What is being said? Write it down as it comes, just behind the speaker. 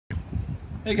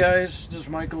Hey guys, this is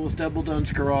Michael with Double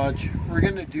Dunn's Garage. We're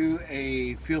going to do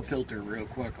a fuel filter real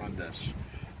quick on this.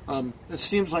 It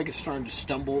seems like it's starting to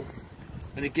stumble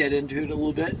and to get into it a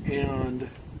little bit, and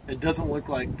it doesn't look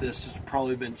like this has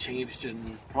probably been changed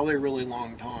in probably a really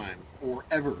long time, or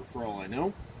ever for all I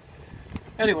know.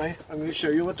 Anyway, I'm going to show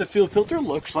you what the fuel filter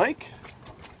looks like.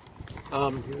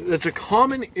 It's a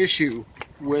common issue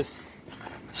with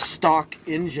stock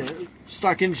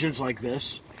engines like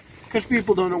this, because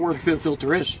people don't know where the fuel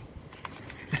filter is.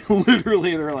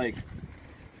 Literally, they're like,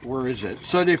 where is it?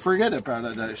 So they forget about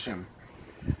it, I assume.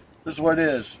 This is what it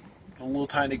is. A little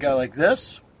tiny guy like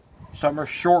this. Some are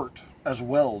short as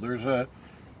well. There's a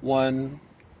one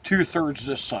 2/3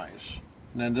 this size.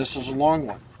 And then this is a long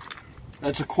one.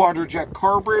 That's a Qraudrajetr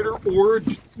carburetor or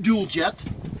dual jet.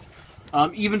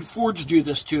 Even Fords do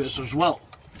this to us as well.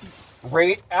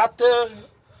 Right at the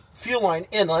fuel line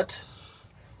inlet.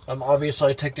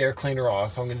 Obviously, I take the air cleaner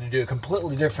off. I'm going to do a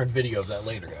completely different video of that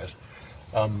later, guys,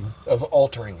 of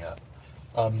altering that.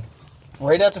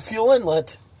 Right at the fuel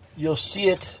inlet, you'll see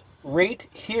it right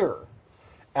here,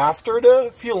 after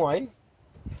the fuel line,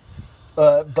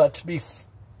 and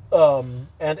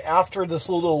after this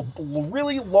little,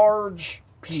 really large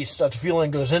piece that the fuel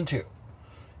line goes into.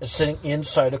 It's sitting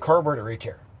inside a carburetor right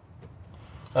here.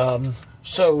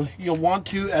 So you'll want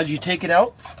to, as you take it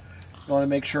out, you want to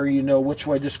make sure you know which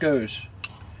way this goes,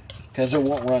 because it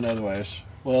won't run otherwise.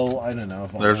 Well, I don't know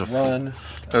if it'll run.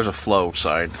 There's a flow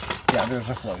side. Yeah, there's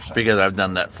a flow side. Because I've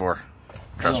done that before.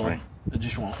 Trust me. It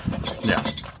just won't. Yeah.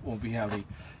 Won't be howdy.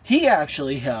 He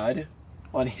actually had,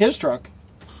 on his truck,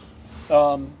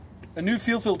 a new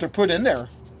fuel filter put in there.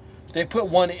 They put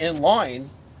one in line,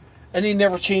 and he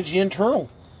never changed the internal.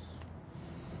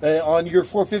 On your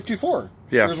 454.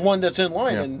 Yeah. There's one that's in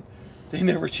line, and they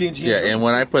never changed the internal. Yeah, and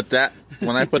when I put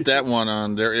that one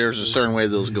on, there's a certain way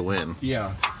those go in.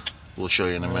 Yeah. We'll show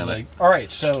you in a minute. All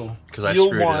right, so you'll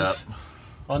screwed want, it up.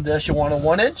 On this, you want a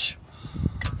 1-inch.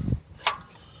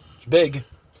 It's big.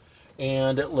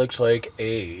 And it looks like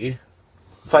a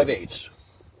 5/8.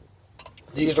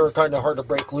 These are kind of hard to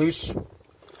break loose.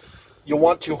 You'll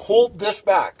want to hold this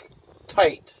back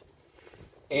tight.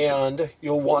 And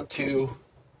you'll want to...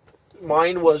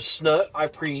 Mine was snug. I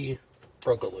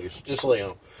broke it loose, just so you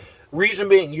know. Reason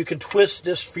being, you can twist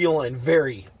this fuel line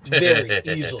very, very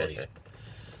easily.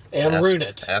 And ruin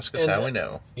it. Ask us how we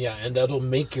know. Yeah, and that'll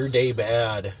make your day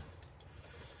bad.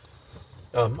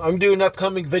 I'm doing an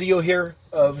upcoming video here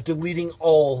of deleting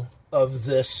all of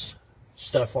this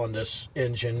stuff on this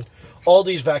engine. All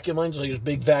these vacuum lines, like this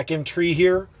big vacuum tree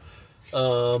here.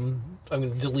 I'm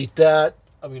going to delete that.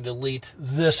 I'm going to delete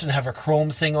this and have a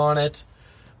chrome thing on it.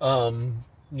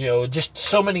 You know, just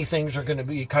so many things are going to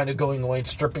be kind of going away and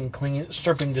stripping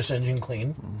this engine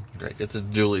clean. Great, get the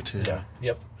dually too. Yeah,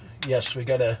 yep. Yes, we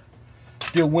got to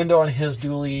do a window on his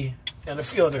dually and a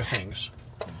few other things.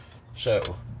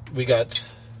 So, we got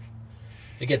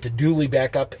to get the dually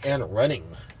back up and running.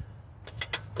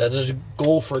 That is a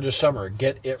goal for this summer.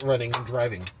 Get it running and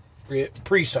driving.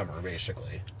 Pre-summer,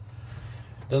 basically.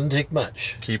 Doesn't take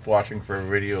much. Keep watching for a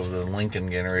video of the Lincoln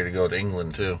getting ready to go to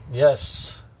England, too.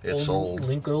 Yes. It's sold.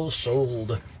 Lincoln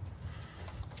sold.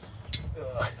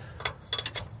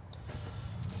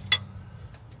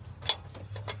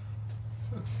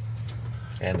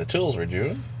 And the tools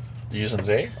we're using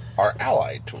today are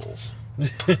Allied tools.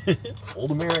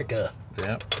 Old America.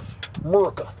 Yep.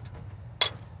 America.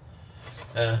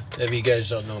 If you guys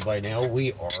don't know by now,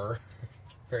 we are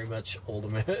very much old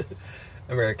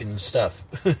American stuff.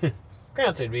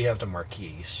 Granted, we have the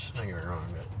Marquis. Don't get me wrong,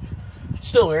 but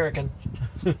still American.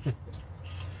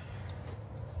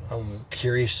 I'm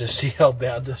curious to see how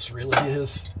bad this really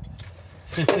is.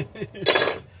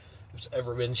 If it's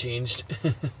ever been changed.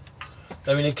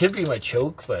 I mean, it could be my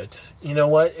choke, but you know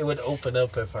what? It would open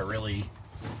up if I really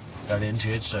got into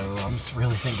it, so I'm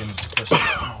really thinking just...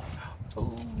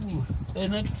 Oh,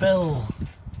 and it fell.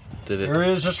 Did it? There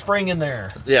is a spring in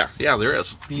there. Yeah, there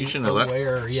is. You should know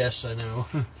that. Yes, I know.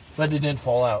 But it didn't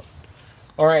fall out.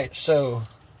 Alright, so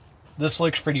this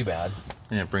looks pretty bad.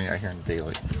 Yeah, bring it out here in the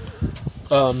daylight.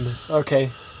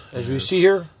 Okay. As we see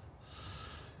here,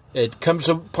 it comes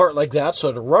apart like that,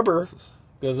 so the rubber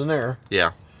goes in there.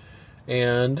 Yeah.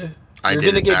 And you're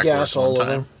going to get gas all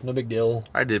over. No big deal.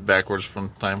 I did backwards from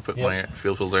time, put my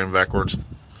fuel filter in backwards.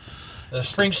 The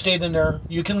spring stayed in there.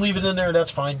 You can leave it in there,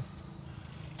 that's fine.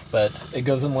 But it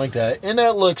goes in like that. And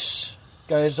that looks,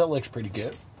 guys, that looks pretty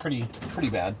good. Pretty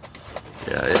bad.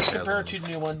 Yeah, it has. Compared to the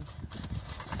new one.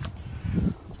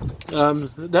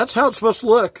 That's how it's supposed to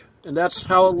look. And that's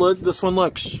how this one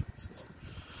looks.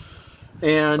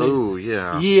 And oh,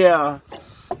 yeah. Yeah.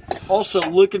 Also,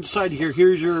 look inside here.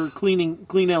 Here's your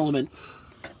clean element.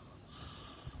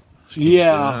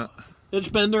 Yeah. It's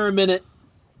been there a minute.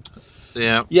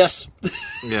 Yeah. Yes.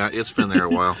 Yeah, it's been there a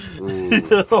while.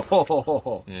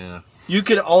 Ooh. Yeah. You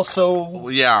could also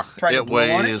try to blow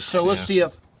on it. So let's see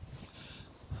if...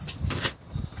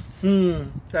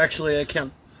 Actually, I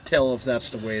can't tell if that's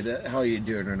the way that how you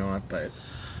do it or not, but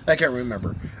I can't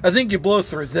remember. I think you blow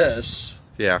through this.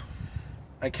 Yeah.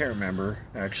 I can't remember,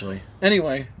 actually.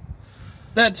 Anyway,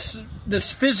 that's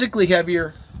physically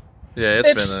heavier. Yeah,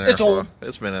 it's been in there. It's old.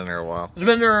 It's been in there a while. It's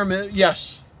been there a minute.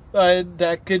 Yes,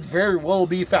 that could very well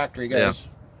be factory, guys.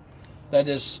 Yeah.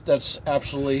 That's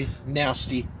absolutely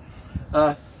nasty.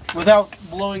 Without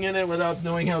blowing in it, without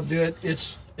knowing how to do it,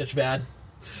 it's bad.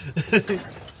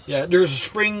 Yeah, there's a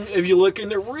spring. If you look in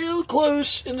there real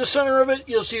close in the center of it,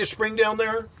 you'll see a spring down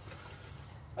there.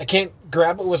 I can't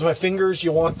grab it with my fingers.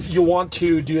 You want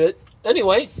to do it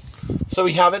anyway. So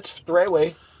we have it the right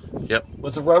way. Yep.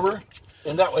 With the rubber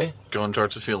in that way. Going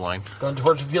towards the fuel line. Going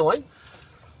towards the fuel line.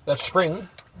 That's spring.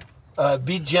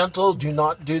 Be gentle. Do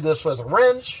not do this with a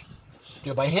wrench.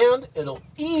 Do it by hand. It'll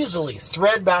easily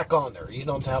thread back on there. You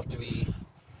don't have to be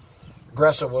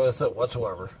aggressive with it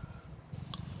whatsoever.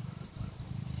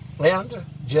 And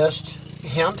just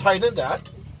hand tighten that.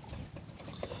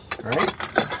 All right.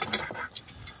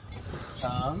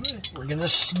 We're going to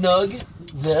snug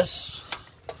this.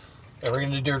 And we're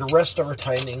going to do the rest of our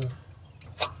tightening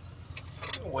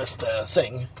with the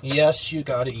thing. Yes, you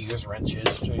got to use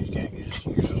wrenches, so you can't use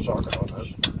a socket on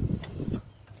this.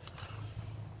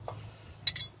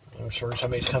 I'm sure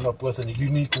somebody's come up with a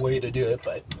unique way to do it,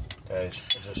 but guys,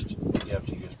 you have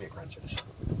to use big wrenches.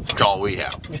 That's all we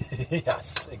have.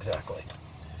 Yes, exactly.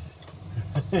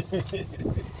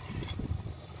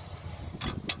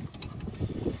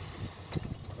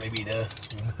 Maybe the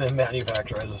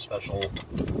manufacturer has a special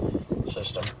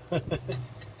system. In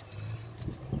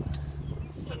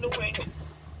the wing.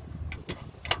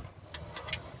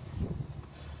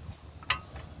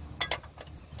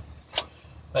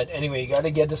 But anyway, you got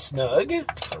to get it snug.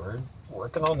 So we're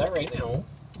working on that right now.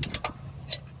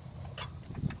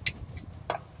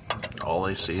 All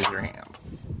they see is your hand.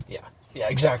 Yeah,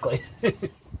 exactly.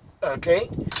 Okay,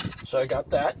 so I got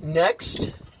that. Next,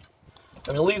 I'm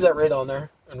going to leave that right on there,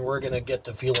 and we're going to get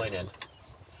the fuel line in.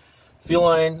 Fuel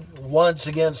line, once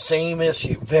again, same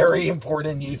issue. Very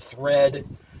important you thread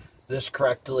this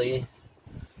correctly.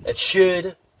 It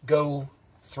should go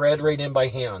thread right in by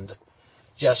hand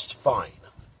just fine.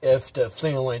 If the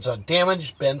fuel line's not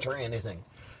damaged, bent, or anything.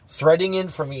 Threading in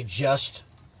for me just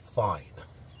fine.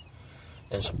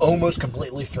 And it's almost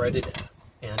completely threaded in.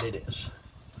 And it is.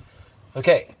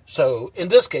 Okay, so in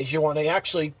this case, you want to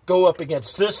actually go up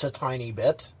against this a tiny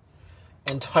bit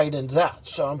and tighten that.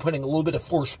 So I'm putting a little bit of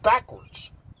force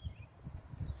backwards.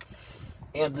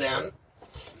 And then,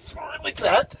 like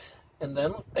that. And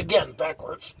then, again,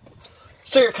 backwards.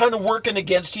 So you're kind of working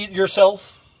against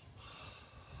yourself.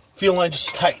 Fuel line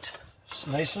just tight. It's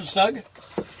nice and snug.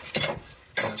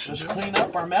 Just clean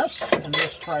up our mess and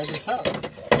just try this out.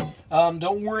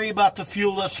 Don't worry about the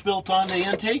fuel that's spilt on the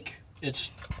intake.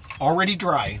 It's already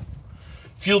dry.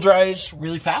 Fuel dries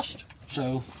really fast,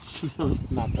 so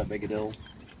not that big a deal.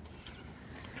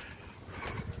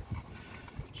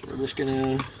 So we're just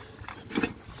gonna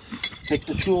take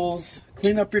the tools,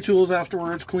 clean up your tools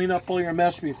afterwards, clean up all your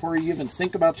mess before you even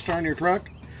think about starting your truck.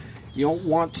 You don't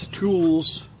want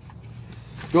tools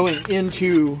going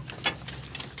into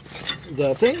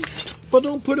the thing, but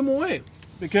don't put them away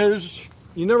because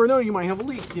you never know, you might have a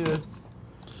leak. You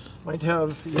might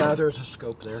have, yeah, there's a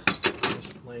scope there.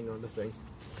 Just laying on the thing.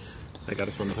 I got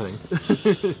it from the thing.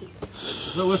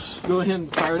 So let's go ahead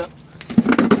and fire it up.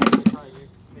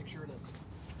 Make sure that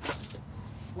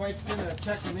White's gonna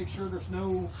check to make sure there's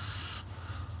no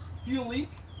fuel leak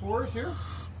for us here.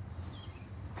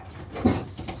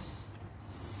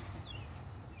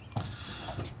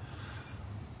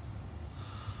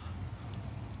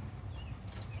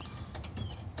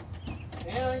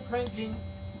 And cranking.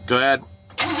 Go ahead.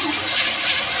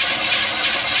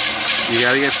 You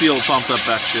gotta get fuel pumped up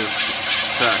back to it.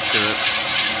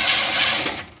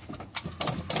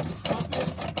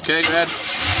 Okay, go ahead.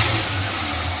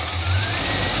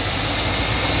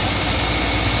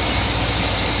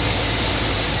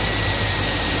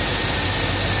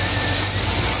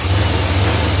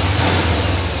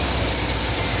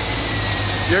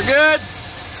 You're good.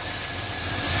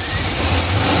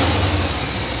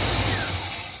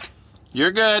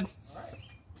 You're good.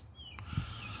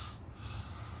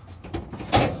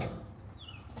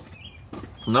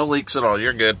 No leaks at all.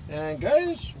 You're good. And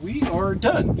guys, we are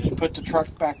done. Just put the truck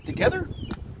back together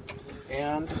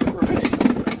and we're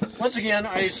finished. once again,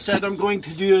 I said I'm going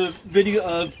to do a video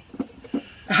of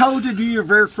how to do your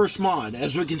very first mod.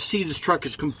 As we can see, this truck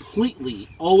is completely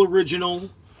all original.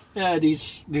 Yeah,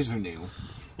 these are new,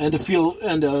 and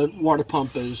the water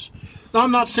pump is. Now,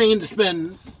 I'm not saying it's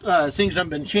been things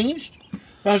have been changed,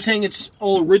 but I'm saying it's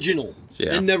all original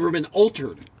and never been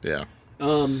altered. Yeah.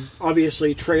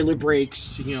 Obviously, trailer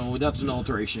brakes, you know, that's an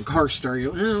alteration. Car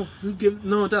stereo,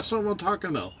 no, that's not what I'm talking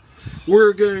about.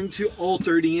 We're going to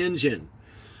alter the engine.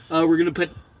 We're going to put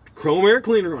chrome air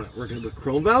cleaner on it. We're going to put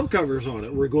chrome valve covers on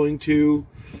it. We're going to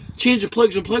change the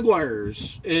plugs and plug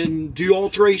wires and do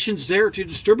alterations there to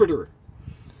distributor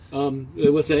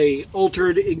with a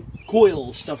altered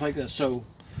coil, stuff like that. So,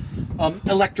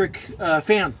 electric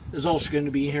fan is also going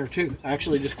to be here too.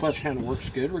 Actually, this clutch fan works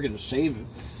good. We're going to save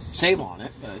on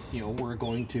it, but you know, we're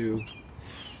going to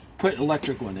put an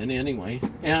electric one in anyway,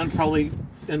 and probably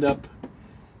end up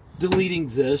deleting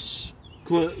this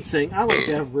thing. I like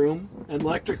to have room. An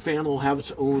electric fan will have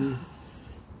its own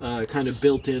kind of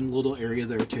built-in little area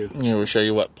there too. Yeah, we'll show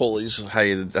you what pulleys, how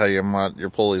you mod your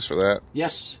pulleys for that.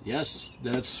 Yes,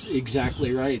 that's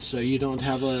exactly right. So you don't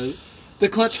have the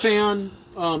clutch fan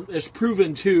is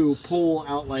proven to pull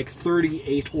out like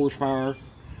 38 horsepower.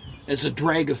 It's a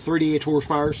drag of 38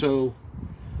 horsepower, so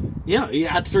yeah, you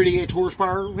add 38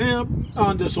 horsepower,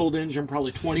 on this old engine,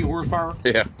 probably 20 horsepower.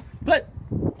 Yeah. But,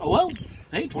 oh well,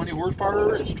 hey, 20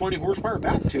 horsepower is 20 horsepower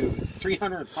back to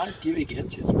 305 cubic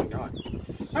inches, my God.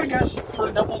 Alright guys,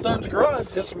 for Double Duns Garage,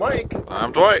 this is Mike.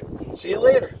 I'm Dwight. See you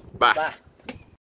later. Bye. Bye.